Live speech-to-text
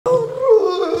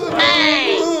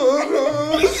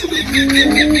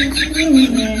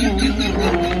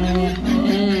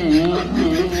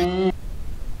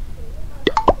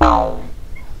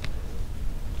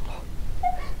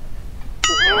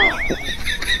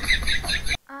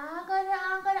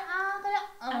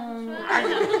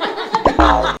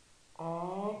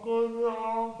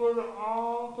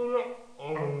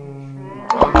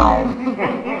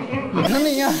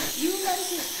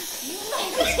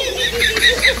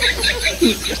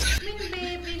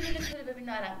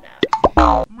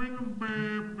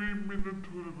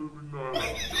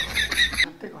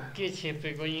के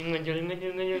छेपेको इङ्गजुलमा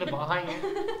जुलमा भएन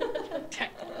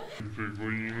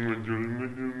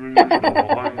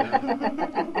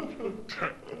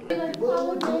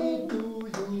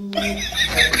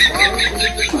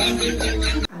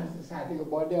साथीको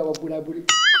बर्थडे अब बुढाबुढी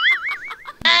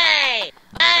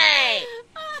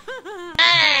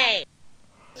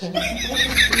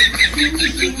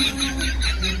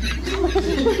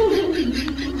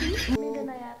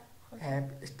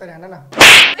यस्तो रहना न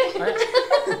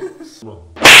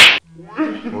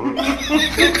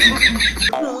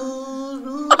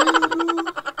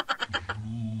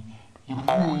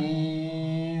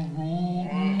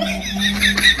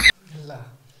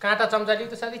काँटा चम्चाले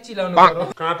त साथी चिलाउनु पर्यो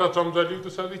काँटा चम्चाले त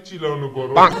साथी चिलाउनु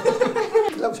पर्यो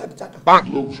लौ साथी चाट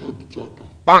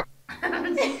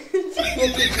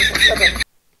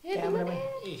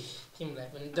तिमीलाई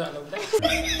पनि जलाउँदा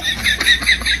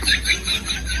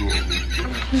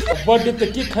बर्थडे त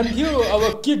केक खान्थ्यो अब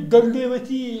केक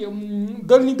गल्दिएपछि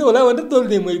गल्ने त होला भनेर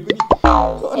तोल्दिएँ मैले पनि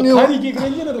खाली केक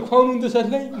खाइन्छ न त खुवाउनु त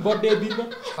साथीलाई बर्थडे दिनमा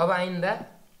अब आइन्दा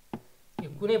यो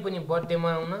कुनै पनि बर्थडे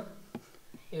मनाउन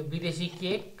यो विदेशी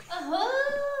केक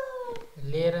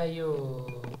लिएर यो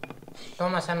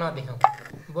तमासा नदेखाउँ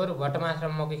बरु भटमास र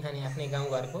मकै खाने आफ्नै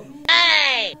गाउँघरको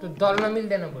त्यो दल्न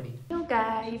मिल्दैन बढी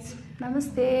गाइज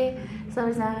नमस्ते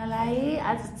सबैजनालाई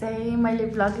आज चाहिँ मैले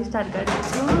ब्लग स्टार्ट गरेको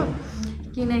छु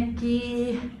किनकि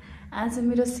आज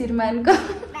मेरो श्रीमानको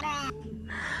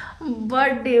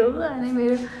बर्थडे हो अनि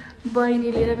मेरो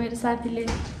बहिनीले र मेरो साथीले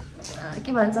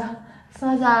के भन्छ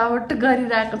सजावट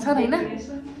गरिरहेको छन् होइन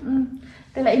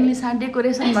त्यसलाई इङ्ग्लिसमा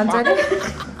डेकोरेसन भन्छ अरे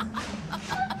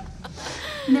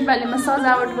नेपालीमा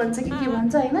सजावट भन्छ कि के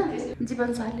भन्छ होइन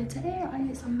जीवन सरले चाहिँ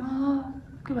अहिलेसम्म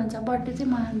के भन्छ बर्थडे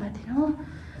चाहिँ मनाउनु भएको थिएन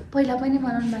पहिला पनि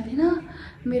मनाउनु भएको थिएन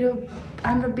मेरो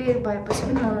हाम्रो बिहे भएपछि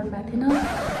पनि मनाउनु भएको थिएन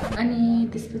अनि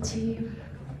त्यसपछि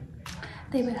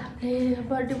त्यही भएर हामीले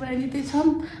बर्थडे बनाइदिँदै छौँ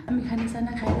हामी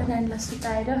खानासाना खाएर नानीलाई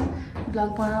सुताएर भ्लग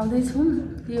बनाउँदैछौँ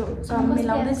यो सब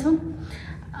मिलाउँदैछौँ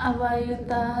अब यो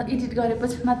त एडिट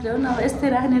गरेपछि मात्रै हो न अब यस्तै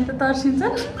राख्ने त तर्सिन्छ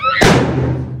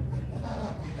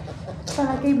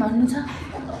तर केही भन्नु छ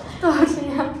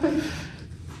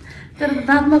तर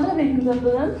दाँत मात्रै देख्नु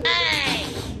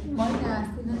पर्छ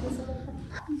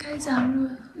गाइस हाम्रो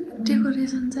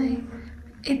डेकोरेसन चाहिँ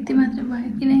यति मात्रै भयो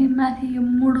किनकि माथि यो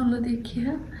मोडुलो देखिएर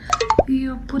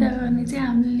यो पुरा गर्ने चाहिँ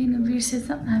हामीले लिनु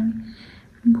बिर्सेछौँ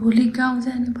हामी भोलि गाउँ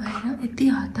जाने भएर यति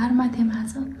हतार माथि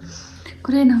छ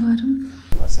कुरै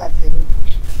नगरौँ साथीहरू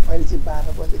अहिले चाहिँ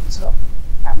 12 बजेको छ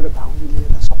हाम्रो भाउजूले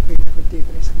एउटा सबै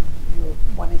डेकोरेसन यो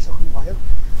बनाइसक्नु भयो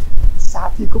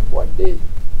साथीको बर्थडे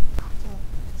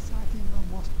साथीमा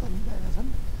मस्त मिलाएका छन्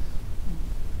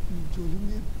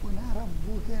झुलुङ्गे बनाएर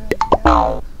बोकेर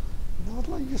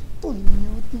ल यस्तो लिने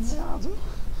हो तिमीले आज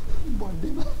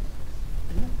बर्थडेमा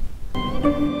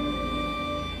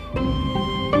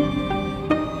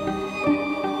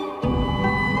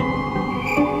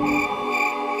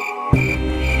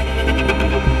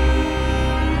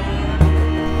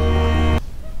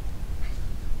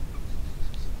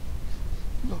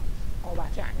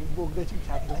बोक्दैछौँ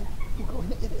साथीलाई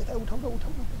यता उठाउन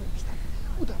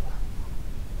उता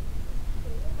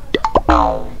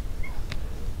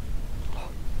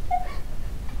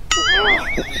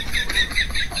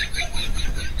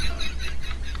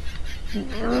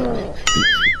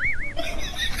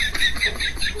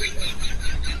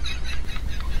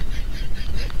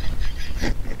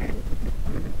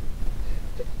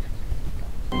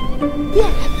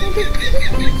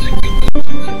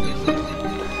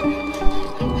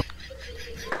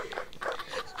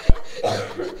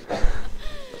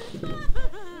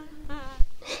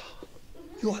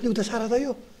यो अलि उता सारा त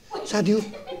यो साथी हो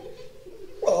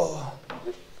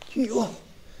के हो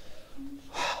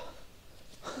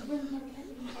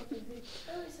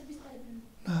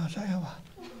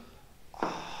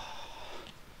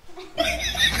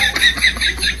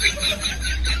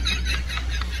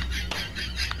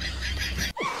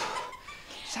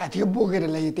साथी बोकेर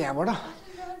ल्यायो त्यहाँबाट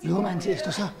यो मान्छे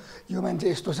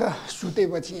यस्तो छ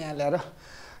सुतेपछि यहाँ ल्याएर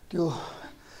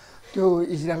त्यो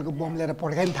इजरायलको बम ल्याएर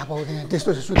पड्काइ नि थाहा पाउँदैन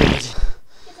त्यस्तो छ सुतेपछि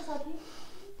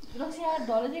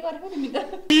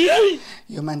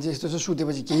यो मान्छे यस्तो छ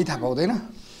सुतेपछि केही थाहा पाउँदैन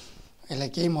यसलाई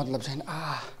केही मतलब छैन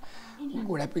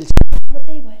घुँडा पिल्छ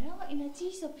त्यही भएर यिनीलाई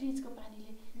चिसो फ्रिजको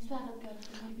पानीले स्वागत गर्छ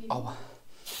अब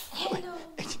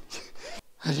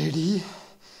रेडी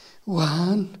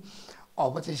 1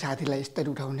 अब चाहिँ साथीलाई यस्तरी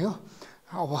उठाउने हो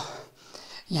अब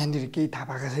यहाँनिर केही थाहा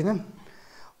पाएका छैनन्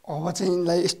अब चाहिँ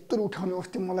यिनलाई यस्तरी उठाउने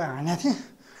अस्ति मलाई हानेको थिएँ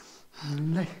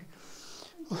यिनलाई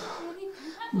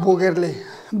बोकेर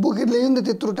ल्यायो नि त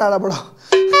त्यत्रो टाढाबाट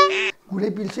घुँडै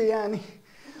पिल्छ यहाँ अनि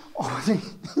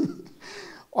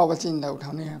अब चाहिँ यिनलाई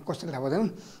उठाउने कसरी थाहा पाउँदैन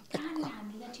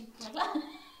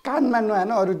कानमा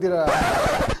नआएन अरूतिर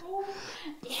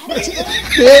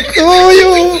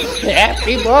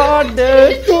Happy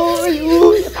birthday to you.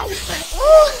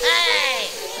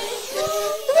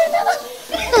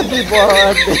 Happy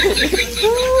birthday to you.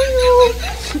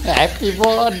 Happy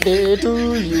birthday to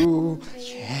you.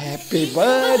 Happy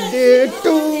birthday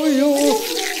to you.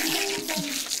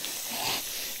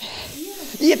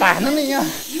 Iya tahan nih ya.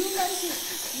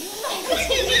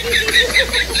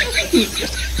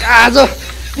 Aduh,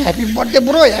 happy birthday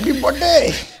bro, happy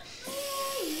birthday.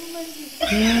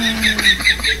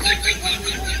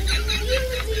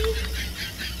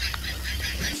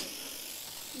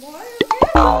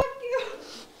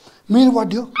 मेरो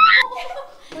बर्थडे हो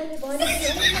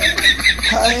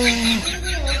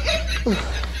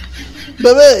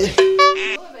बाबा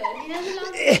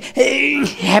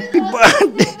happy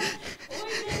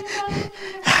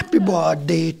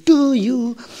birthday to you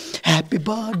happy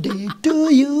birthday to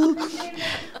you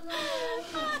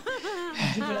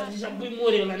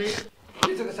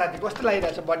साथी कस्तो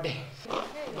लागिरहेछ birthday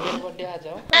आज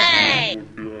हो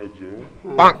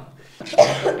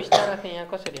बिस्तारा थिएँ यहाँ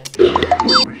कसरी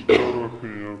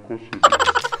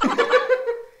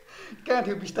कहाँ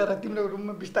थियो बिस्तारा तिम्रो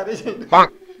रुममा बिस्तारै छैन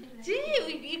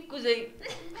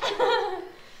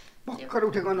भर्खर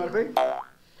उठेको अनुहार भाइ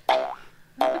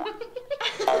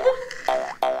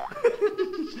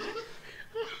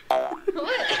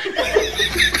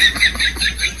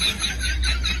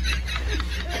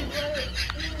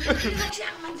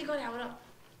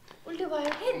उल्टो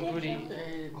भयो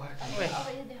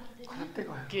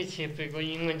के छेपेको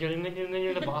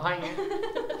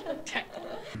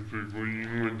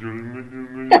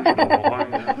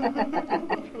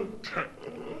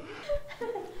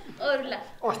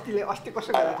अस्ति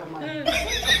कसो गरेको थियो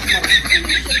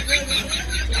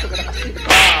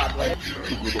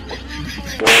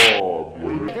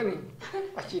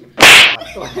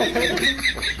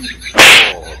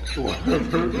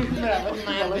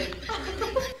मलाई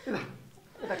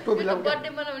बर्थडे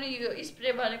मनाउने यो स्प्रे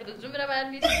भनेको त जुम्रा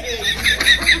बार्ने spray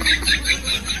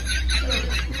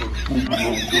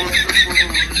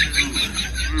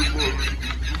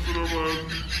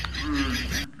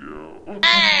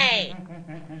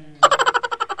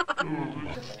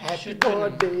Happy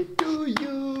birthday to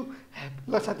you.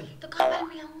 ल साथी त कपाल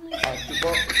मिलाउनु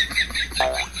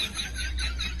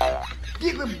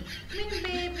मेरो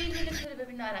बेबीले छोरी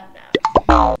बेबी नराम्रो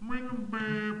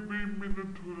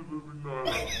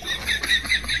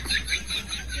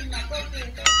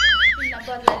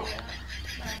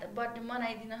बर्थडे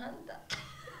मनाइदिन नि त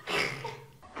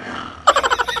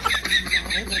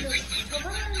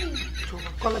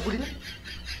कसलाई बुढीले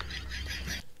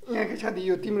यहाँकै साथी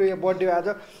यो तिम्रो यो बर्थडे आज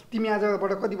तिमी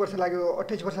आजबाट कति वर्ष लाग्यो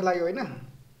 28 वर्ष लाग्यो होइन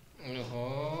हो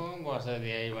वर्ष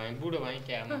दिए भाइ बुढो भाइ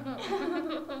क्या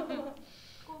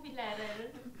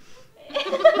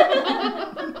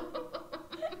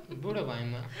बुढो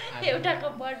भाइमा एउटाको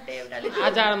बर्थडे एउटाले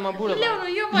आजाडमा बुढो ल्याउनु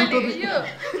यो मैले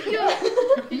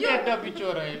यो टपी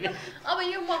चोर अहिले अब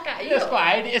यो मका यसको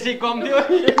हाइट यसै कम थियो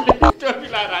टपी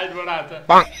लाएर हाइट बढाएको छ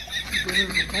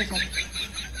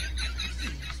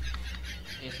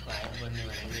यसको हाइट बढ्ने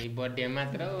भनेको यही बर्थडे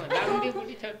मात्र हो लाग्ने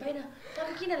बुढी छ हैन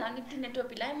तपाईँ किन लाग्ने तिनले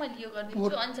टोपी लाए मैले यो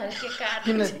गरिदिन्छु अनुसार केक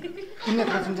काट्छु किन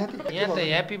खान्छन् साथी यहाँ त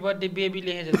ह्यापी बर्थडे बेबी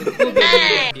लेखेछ त को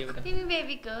बेबी तिमी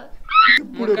बेबीको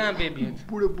म कहाँ बेबी हो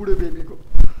बुढो बेबीको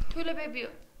ठुलो बेबी हो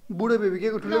बुढो बेबी के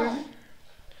को ठुलो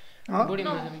बेबी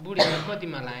बुढी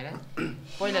कतिमा लाएर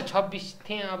पहिला 26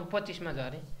 थिएँ अब 25 मा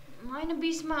झरे हैन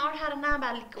 20 मा 18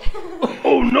 नाबालिगको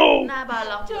Oh no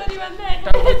नाबालक छोरी भन्दा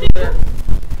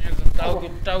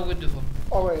टाउको दुखो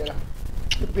अब हेर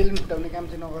त्यो बेलुन फुटाउने काम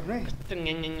चाहिँ नगर्नु है त्यस्तो ङङ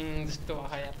जस्तो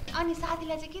भयो यार अनि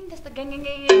साथीलाई चाहिँ किन त्यस्तो गङ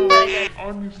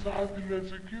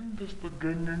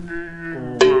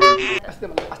अस्ति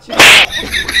मलाई अच्छी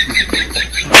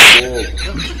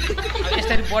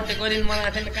यसरी बर्थडे गरिन् मलाई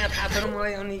थिएन कहाँ थाहा छ र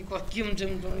मलाई अनि के हुन्छ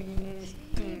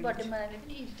बर्थडे मनाउने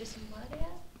पनि इरिटेसन भयो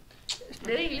यार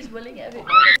धेरै इङ्ग्लिस बोले क्या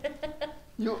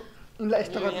यो इनलाई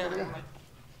यस्तो गर्नु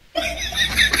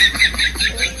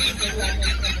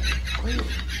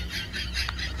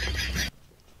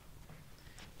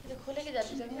खोलेकै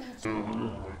जाति छ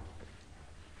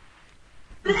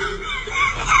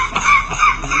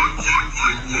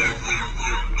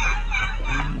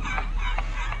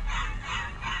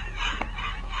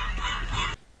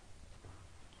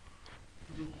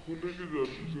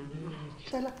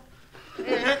क्या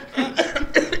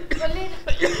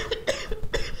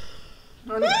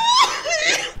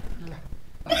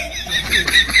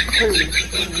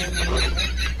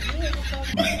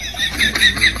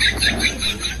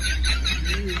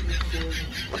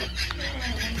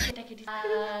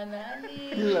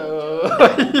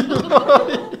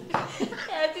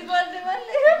Happy birthday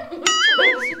भन्ने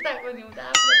सुताको नि हुँदा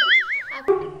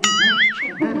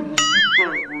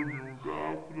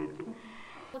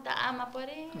त आमा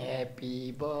परे ह्यापी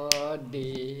बर्थडे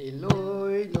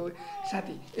लोइ लोइ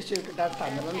साथी यसो एउटा डान्स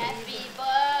तान्नु ल ह्यापी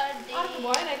बर्थडे अर्को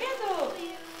भएन क्या त्यो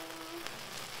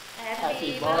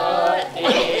Happy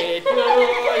birthday to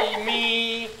me.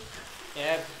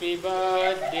 Happy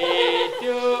birthday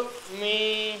to me.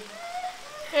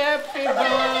 Happy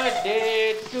birthday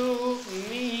to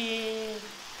me.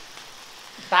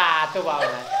 Tato vào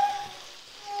này.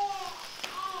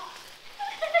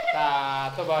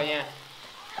 Tato vào nha.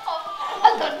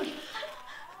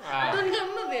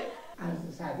 आज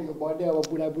साथीको बर्थडे अब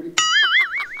बुढाबुढी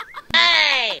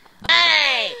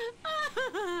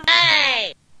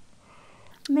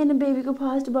मेरो बेबीको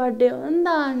फर्स्ट बर्थडे हो नि त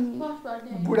अनि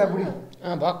बुढाबुढी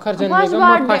भर्खर जन्मेको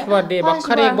म फर्स्ट बर्थडे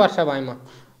भर्खर 1 वर्ष भयो म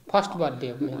फर्स्ट बर्थडे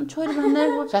हो मेरो छोरी भन्दा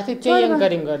साथी चाहिँ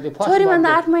एङ्करिङ गर्दै फर्स्ट छोरी भन्दा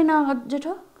 8 महिना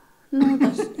जेठो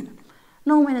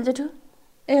 9 महिना जेठो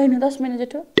ए हैन 10 महिना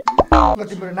जेठो ल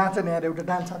तिम्रो नाच्ने यार एउटा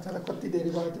डान्स छ ल कति धेरै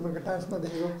भयो तिम्रो डान्स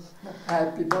नदेखेको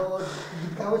ह्यापी बर्थडे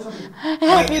गाउ छ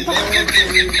happy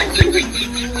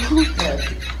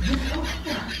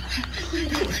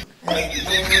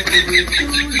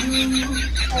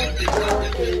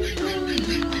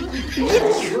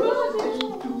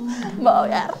Mau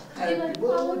ya.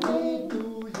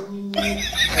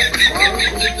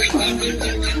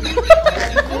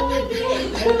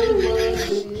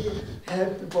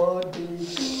 Happy birthday.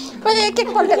 Boleh kek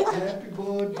boleh. Happy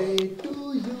birthday to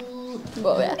you.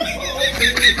 Mau ya.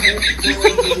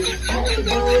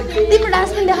 Tim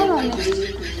dance में देखा ना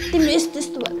tim इस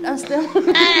तो dance they.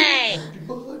 Happy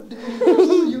birthday to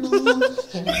you.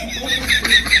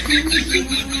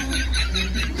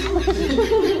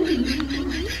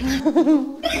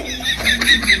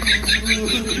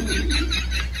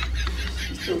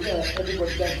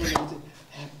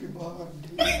 Happy birthday.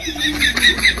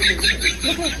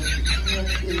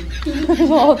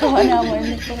 Mau tuh hanya mau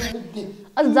ini.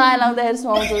 Az जाए लाग्दा हेर्छु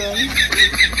आउँछु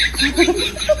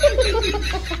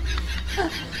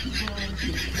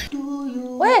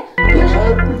ओए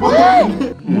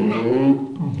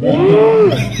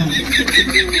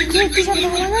के टी-शर्ट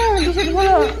खोल न टी-शर्ट खोल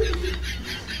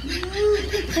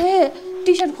ए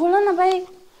टी-शर्ट खोल न भाइ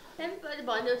टेम्पल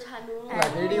भन्यो छानु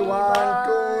Ready 1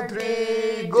 2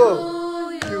 3 go.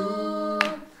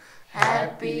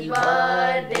 Happy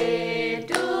birthday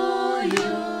to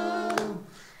you.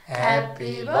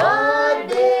 Happy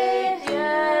birthday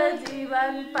dear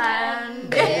Jeevan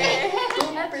Pandey.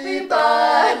 Happy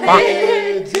birthday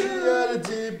dear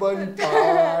Jeevan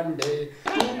Pandey.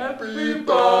 Happy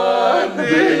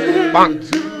birthday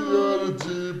dear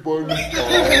Jeevan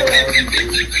Pandey.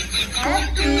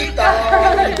 Happy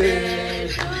birthday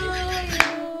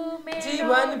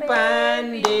जीवन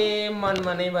पाण्डे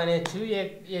मनमा नै भनेछु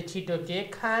एक छिटो केक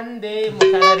खान्दे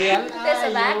मुखमा रियल त्यसो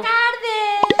भए काट दे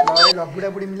ल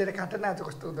बुढाबुढी मिलेर काट न आज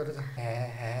कस्तो हुँदो रहेछ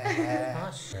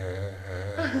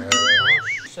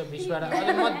सब बिस्वारा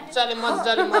अलि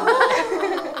मज्जाले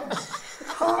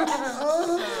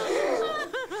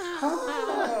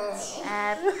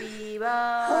Happy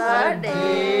birthday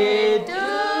to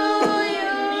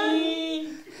you.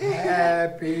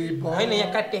 Happy हैन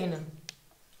यहाँ काट्टे हैन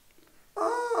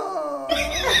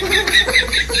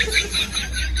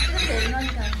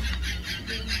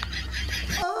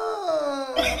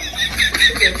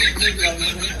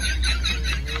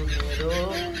मेरो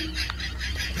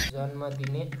जन्म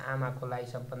दिने आमाको लागि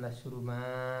सबभन्दा सुरुमा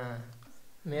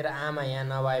मेरो आमा यहाँ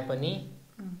नभए पनि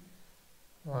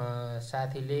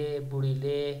साथीले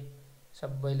बुढीले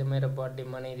सबैले मेरो बर्थडे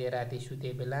मनाइदिएर राति सुते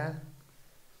बेला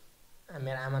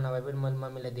मेरो आमा नभए पनि मैले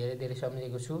मम्मीलाई धेरै धेरै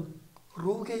सम्झेको छु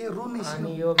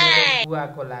अनि यो मेरो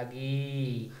बुवाको लागि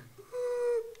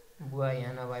बुवा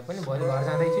यहाँ नभए पनि भोलि घर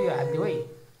जाँदैछु यो हालिदियो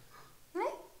है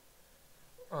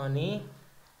अनि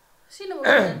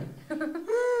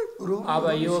अब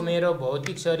यो मेरो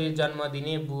भौतिक शरीर जन्म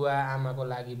दिने बुवा आमाको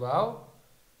लागि भयो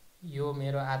यो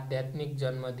मेरो आध्यात्मिक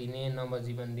जन्म दिने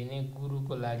नवजीवन दिने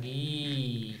गुरुको लागि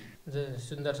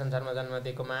सुन्दर संसारमा जन्म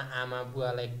दिएकोमा आमा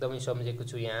बुवालाई एकदमै सम्झेको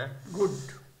छु यहाँ। गुड।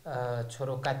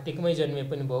 छोरो कार्तिकमै जन्मे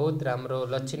पनि बहुत राम्रो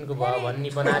लक्षिनको भयो भन्ने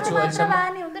बनाएको छु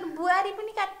अहिलेसम्म। बुहारी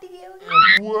पनि कार्तिकै हो।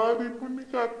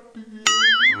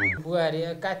 बुहारी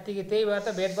कार्तिके त्यही भएर त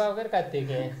भेदभाव गरेर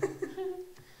कार्तिके।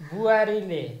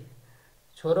 बुहारीले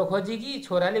छोरो खोजी कि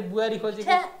छोराले बुहारी खोजी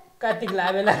कि कार्तिक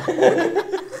लाबेला।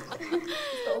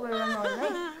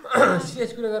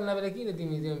 सिरियस कुरा गर्न बेला किन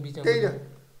तिमी त्यो बिचमा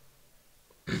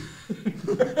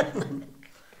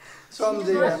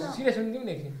सम्झेगा सिरियस हुन्थ्यौ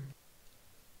नि एकछिन।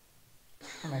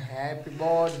 Happy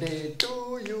birthday to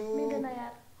you.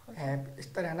 Happy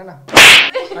यस्तै हान न।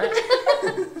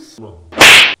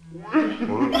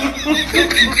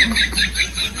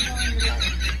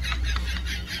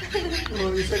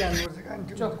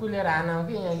 चक्कु लिएर हान हो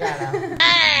कि यहाँ गाडा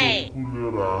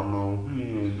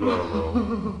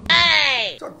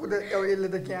चक्कु त यसले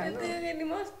त के हान्नु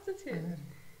मस्त थियो।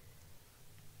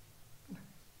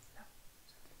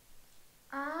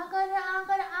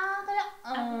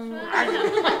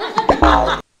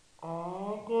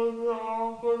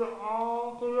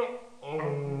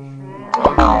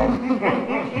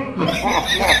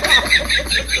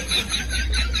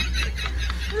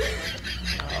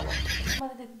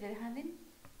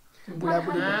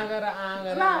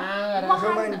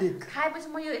 खाएपछि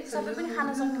म यो सबै पनि खान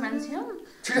सक्ने मान्छे हो।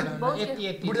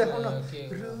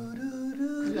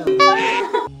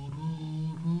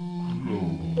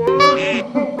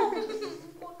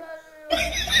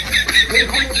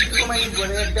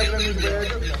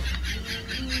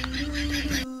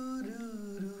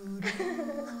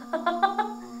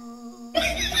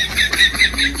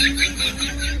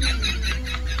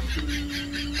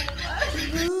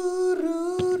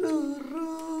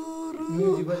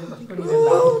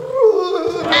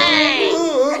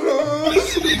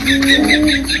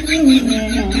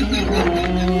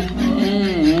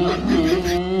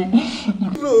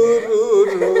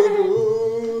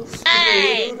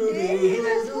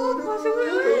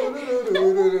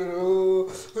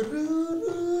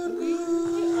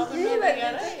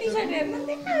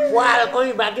 पाल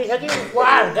कोही बाँकी छ कि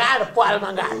पाल गाड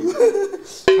पालमा गाड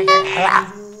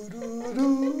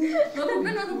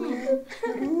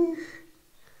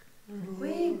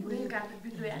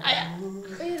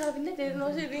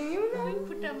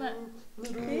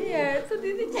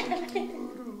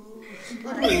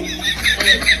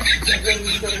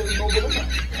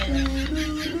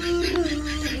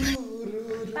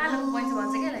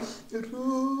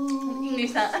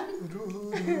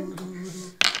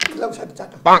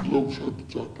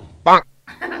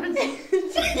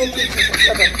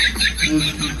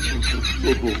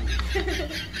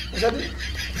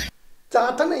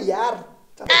चाहता ना यार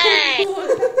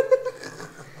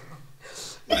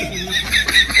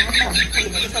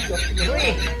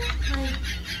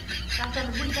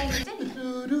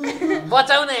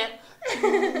बचाउ न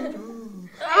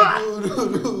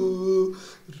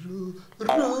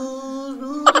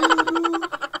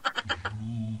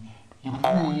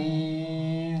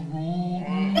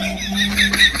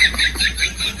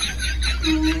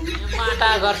माटा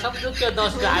घर सक्छु त्यो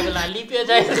 10 आगला लिपे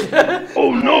जाए ओ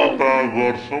नो माटा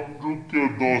घर सक्छु त्यो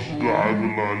 10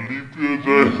 आगला लिपे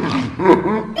जाए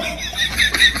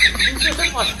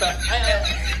मस्त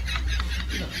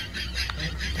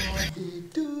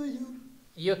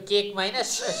यो केक हैन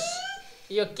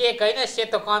यो केक हैन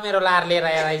सेतो कमेरो लार लिएर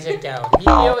आइछ क्या हो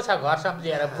लियो छ घर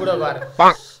सम्झेर बुढो घर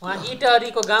वहाँ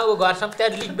इटहरीको गाउँको घर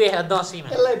सम्झेर लिपे दशैंमा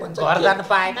घर जान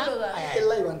पाएन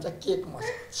यसलाई भन्छ केक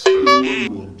मसाज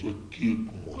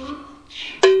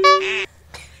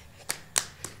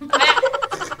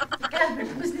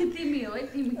तिमी हो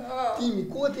तिमी तिमी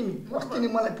को तिमी अस्ति नि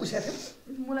मलाई पुछेको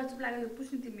थियो मलाई चुप लागेको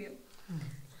पुछ्नु तिमी हो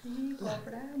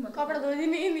कपडा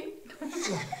धोइदिने नि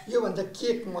यो भन्छ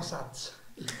केक मसाज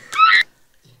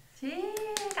छे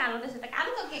कालो रहेछ त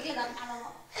कालो त केकले गर्दा कालो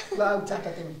ल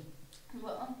चाटा तिमी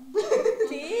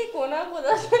ठीक हो न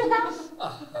बुझ्छ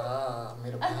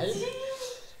मेरो भाइ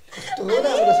कस्तो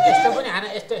यस्तो पनि हान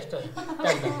यस्तो यस्तो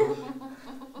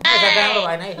राम्रो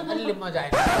भएन है अलि मजा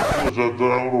आएन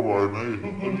राम्रो भएन है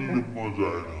अलि मजा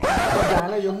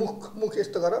आएन यो मुख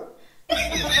यस्तो गर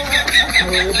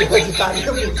यति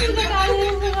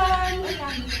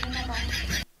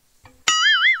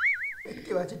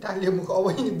भए चाहिँ टालियो मुख अब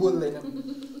नि बोल्दैन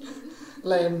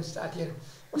ल हेर्नु साथीहरू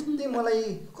अस्ति मलाई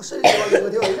कसरी गरेको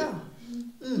थियो होइन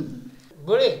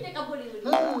बुढी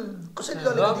कसरी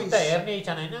रवि त हेर्ने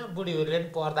इच्छा छैन बुढीहरूले पनि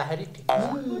पर्दाखेरि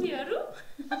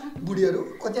बुढीहरू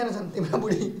कतिजना छन् तिम्रो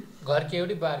बुढी घरकी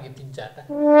एउटी बारकी 3-4टा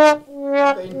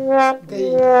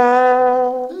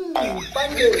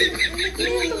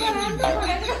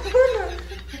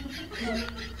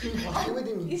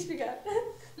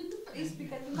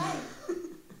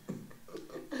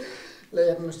ल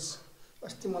हेर्नुहोस्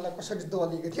अस्ति मलाई कसरी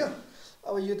दलेको थियो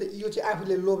अब यो चाहिँ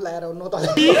आफूले लोभ लाएर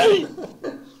नदले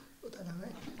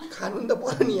खानु नि त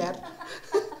पर्यो नि यार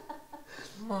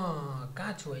म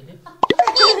कहाँ छु अहिले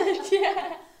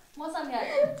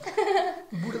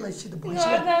बुढोलाई सेतो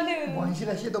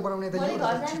भैँसीलाई सेतो बनाउने त यो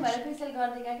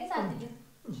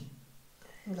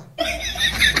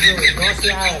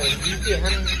दसैँ आएर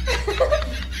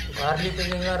घर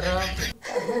लिपेको गरेर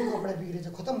कपडा बिग्रेछ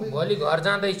खतम भयो भोलि घर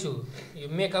जाँदैछु यो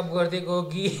मेकअप गरिदिएको हो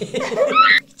कि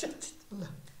ल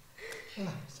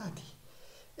साथी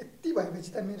यति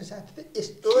भएपछि त मेरो साथी त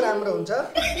यस्तो राम्रो हुन्छ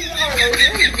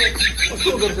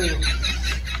कस्तो गर्छ यो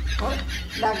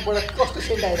नाकबाट कस्तो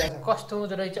सेन्ट आइरहेछ कस्तो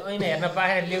हुँदो रहेछ ऐना हेर्न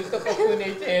पाएर ल्याउ त कस्तो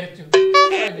रहेछ हेर्छु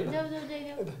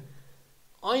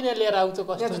ऐना लिएर आउँछ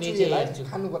कस्तो हुने हेर्छु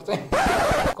खानुपर्छ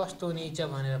कस्तो हुने इच्छा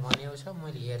भनेर भन्यो छ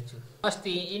मैले हेर्छु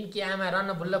अस्ति यिनकी आमा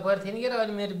रन्न भुल्ल पर्थ्यो नि के र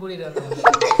अहिले मेरो बुढी रन्न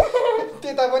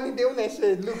त्यता पनि देऊ न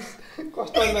यसो लुक्स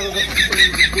कस्तो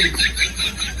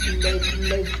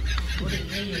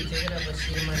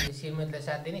श्रीमतीलाई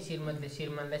साथ दिने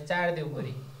श्रीमतीलाई चाडिदेऊ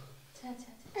बुढी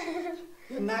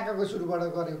यो नाकाको सुरुबाट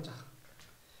गऱ्यो छ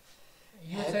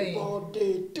यो चाहिँ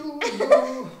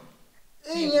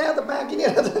ए यहाँ त बाँकी नै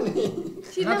रहेछ नि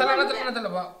नतल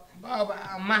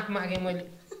माफ मागे मैले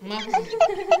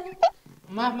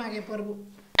माफ मागे प्रभु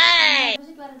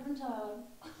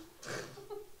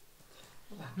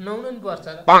नुहाउनु नि पर्छ र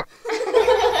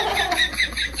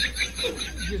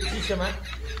यो चिसोमा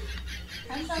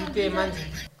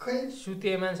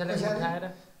सुते मान्छेलाई उठाएर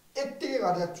यत्तिकै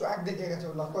गरेर च्वाक देखेका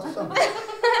छौ ल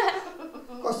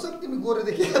कसम तिमी गोरो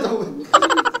देखेका छौ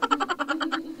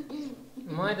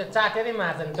मैले त चाटेरै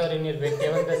मार्छ नि तरुनीहरू भेट्यो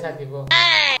भने त साथीको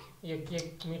यो केक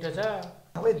मिठो छ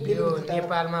यो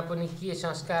नेपालमा पनि के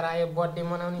संस्कार आयो बर्थडे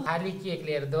मनाउने खाली केक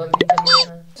लिएर दलिदिन्छ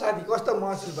साथी कस्तो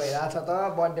महसुस भइरहेछ त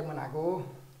बर्थडे मनाएको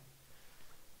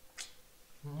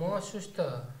महसुस त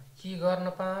के गर्न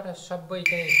पाँ र सबै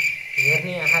चाहिँ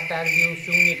हेर्ने आँखा टालिदियो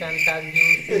सुन्ने कान टालिदियो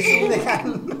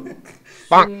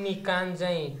सुन्ने कान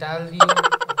चाहिँ टालिदियो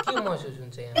के महसुस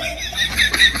हुन्छ यहाँ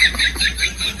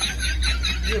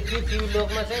यो पृथ्वी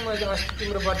लोकमा चाहिँ मैले अस्ति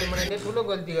तिम्रो बर्थडे मनाइदिएँ ठुलो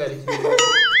गल्ती गरेछु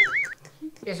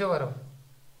यसो गरौँ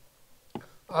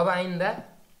अब आइन्दा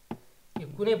यो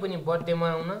कुनै पनि बर्थडे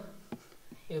मनाउन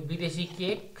यो विदेशी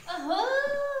केक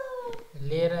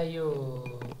लिएर यो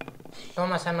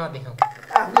तमासा नदेखाउँ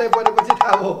आफूलाई परेपछि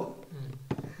थाहा हो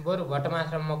बरु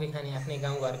घटमास र मकै खाने आफ्नै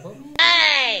गाउँघरको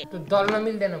त्यो दल्न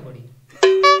मिल्दैन बुढी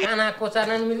काना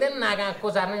कोचार्न नि मिल्दैन नागा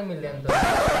कोचार्न नि मिल्दैन त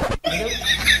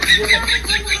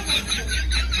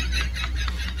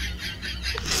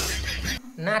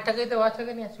नाटकै त भएछ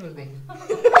कि नि सुरुदेखि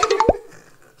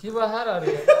के बसार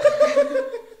अरू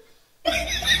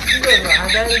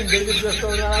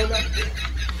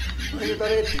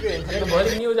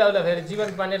भोलि न्युज आउँदाखेरि जीवन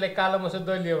पाण्डेलाई कालो मसो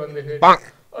दलियो भन्दाखेरि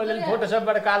अलिअलि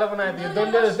फोटोसपबाट कालो बनाएको थियो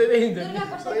दलियो जस्तै देखिन्छ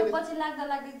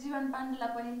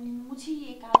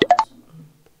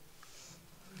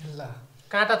ल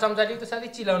काँटा चम्चा लिउ त साथी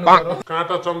चिलाउनु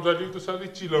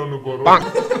पर्यो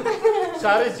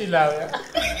साह्रै चिलायो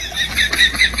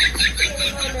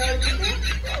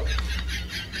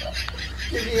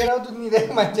हेराउ त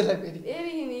निदेको मान्छेलाई फेरि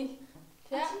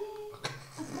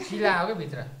चिला हो क्या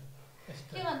भित्र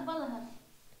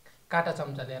काँटा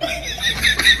चम्चा लिएर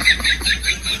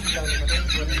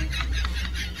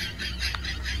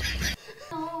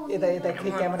यता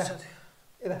क्यामेरा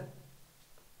यता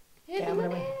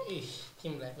क्यामेरामा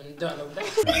तिमीलाई पनि डलाउँदा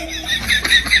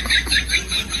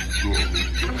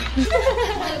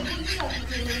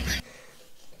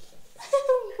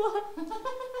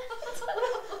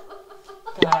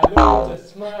कालो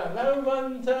चस्मा लाउ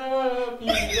भन्छ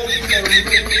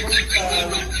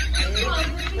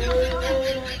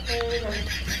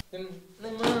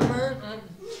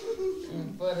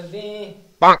पर्दे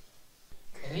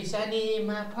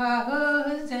रिसानीमा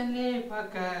फहजले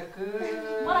पकाएको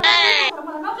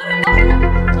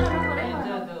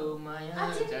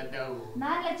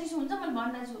नानीलाई चिसो हुन्छ मैले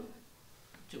भन्दैछु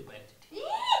चुप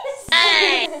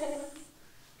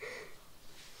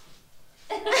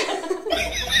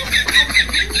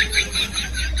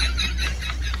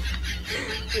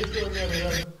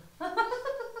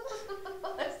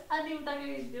अनि उताको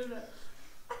हिँड्थ्यो न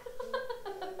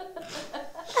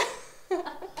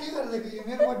के गर्दैको यो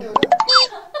मेरो बर्थडे हो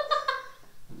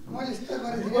मैले यस्तो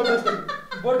गरेँ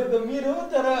बर्थडे त मेरो हो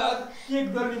तर केक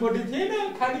दल्ने बर्थडे थिएन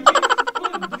खाने केक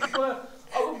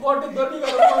अब बर्थडे दल्ने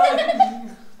गरेर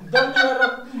दल्ली गरेर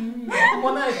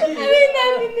बनाए कि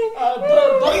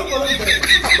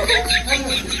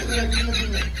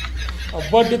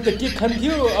बर्थडे त केक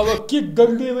खान्थ्यो अब केक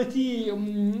दलिदिएपछि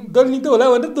दल्नी त होला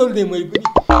भनेर दलिदिएँ मैले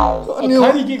पनि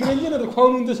खाने केक रहेछ न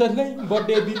खुवाउनु हुन्छ साथीलाई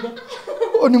बर्थडे दिनमा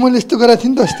अनि मैले यस्तो गरेको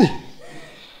थिएँ नि त अस्ति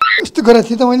यस्तो गरेको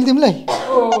थिएँ त मैले तिमीलाई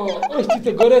अस्ति त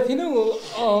गरेको थिइनँ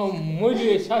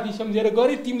मैले साथी सम्झेर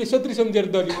गरेँ तिमीले शत्रु सम्झेर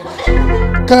दल्यो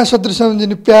कहाँ शत्रु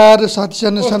सम्झिने प्यार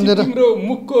साथीसँग सम्झेर तिम्रो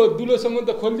मुखको दुलोसम्म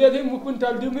त खोलिदिएको थियो मुख पनि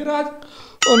टालिदियो मेरो आज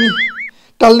अनि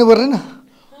टाल्नु परेन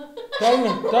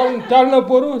टाल्न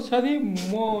पर्यो साथी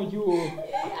म यो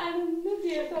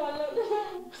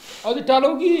अझै टालौ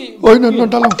कि होइन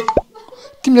नटालौ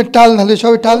तिमीले टाल्न थाल्यो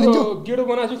सबै टालिदिन्छौ गेडो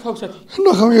बनाएको छु खाऊ साथी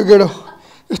नखाऊ यो गेडो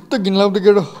यस्तो घिनलाग्दो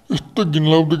गेडो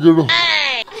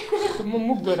म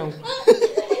मुख धोएर आउँछु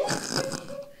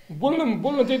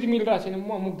बोल्न त्यति मिलिरहेको छैन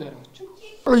म मुख धोएर आउँछु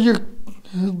यो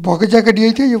भएको ज्याकेट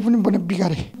यही थियो यो पनि बने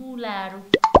बिगारे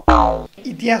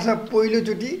इतिहासमा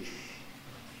पहिलोचोटि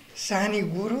सानी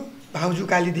गुरु भाउजू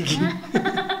कालीदेखि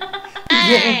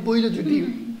पहिलोचोटि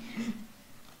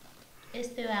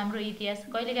यस्तै हो हाम्रो इतिहास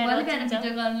कहिले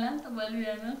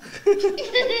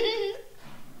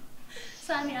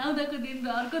सानी आउँदाको दिन र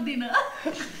अर्को दिन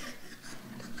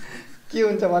के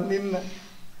हुन्छ भनिदिनु न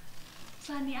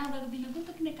सानी आउँदाको दिन पनि त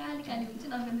किन काली काली हुन्छ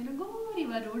नि अर्को दिन गोरी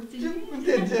भएर उठ्छ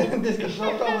त्यसको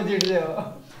सब अपोजिट चाहिँ हो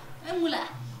ए मुला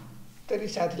तरी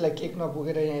साथीलाई केक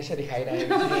नपुगेर यहाँ यसरी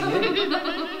खाइरहेको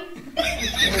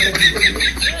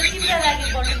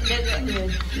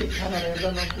खाना हेर्दा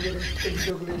नपुगेर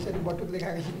यसरी बटुक्दै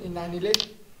खाएको छिन् यी नानीले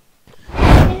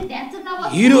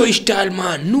हिरो स्टाइलमा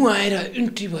नुहाएर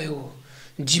इन्ट्री भयो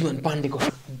जीवन पाण्डेको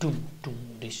डुम डुम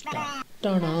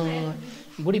टाढा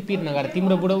बुढी पिर नगर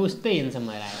तिम्रो बुढो उस्तै हिँड्छ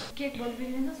मलाई केक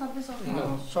बल्बिन्छ सबै सक्छ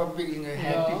सब बिग्रिन्छ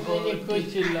ह्यापी बर्थडे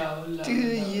टु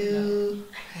यु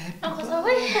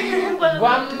सबै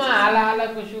वाममा हाला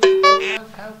हालाको सु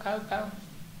खाऊ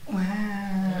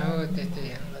हो त्यस्तै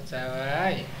हुन्छ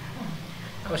है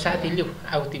अब साथी लिऊ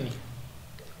आऊ तिमी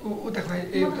उता खै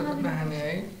एउटा त नखाने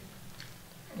है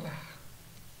ल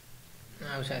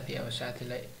आऊ साथी अब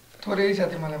साथीलाई थोरै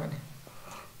साथी मलाई पनि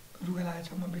रुगा लागेको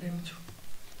छ म बिरामी छु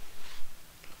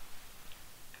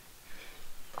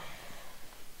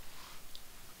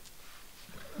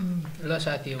ल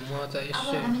साथी म त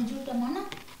यसो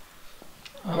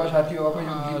अब साथी अब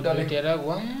यो गीत डले भेटेर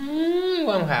वाम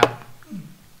वाम खाऊ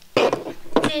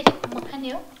म खाने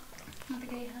हो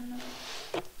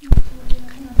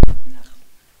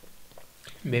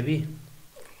बेबी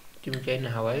तिमी केही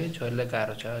नखाऊ है छोरीलाई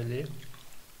गाह्रो छ अहिले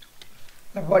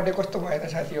बर्थडे कस्तो भयो त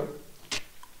साथी हो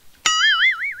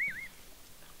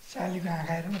सालीको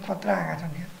आँखा हेर न कत्रा आँखा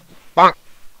छन् यहाँ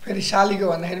फेरि सालीको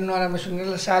भन्दाखेरि नराम्रो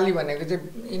सुनेर साली भनेको चाहिँ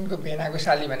यिनको भेनाको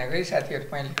साली भनेको है साथीहरू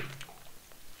मैले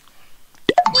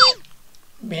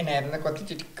भेना हेर्न कति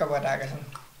चिटिक्क भएर आएका छन्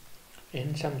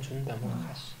हेन्डसम छु नि त म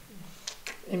खास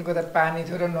यिनको त पानी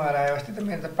थियो र नुहाएर अस्ति त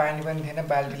मेरो त पानी पनि थिएन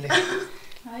बाल्टीले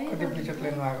कति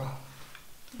बिचोकले नुहाएको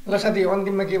ल साथी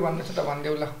अन्तिममा के भन्नु छ त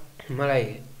भनिदेऊ ल मलाई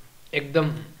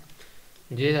एकदम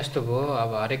जे जस्तो भयो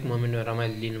अब हरेक मोमेन्टमा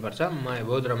रमाइलो लिनुपर्छ मलाई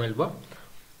बहुत रमाइलो भयो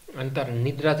अनि तर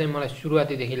निद्रा चाहिँ मलाई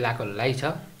सुरुवातीदेखि लागेको लाई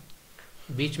छ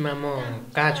बिचमा म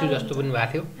कहाँ छु जस्तो पनि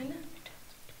भएको थियो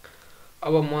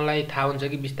अब मलाई थाहा हुन्छ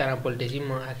कि बिस्तारमा पल्टेपछि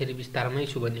म आखिरी बिस्तारमै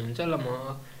छु भन्ने हुन्छ ल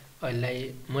म अहिले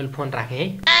मैले फोन राखेँ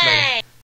है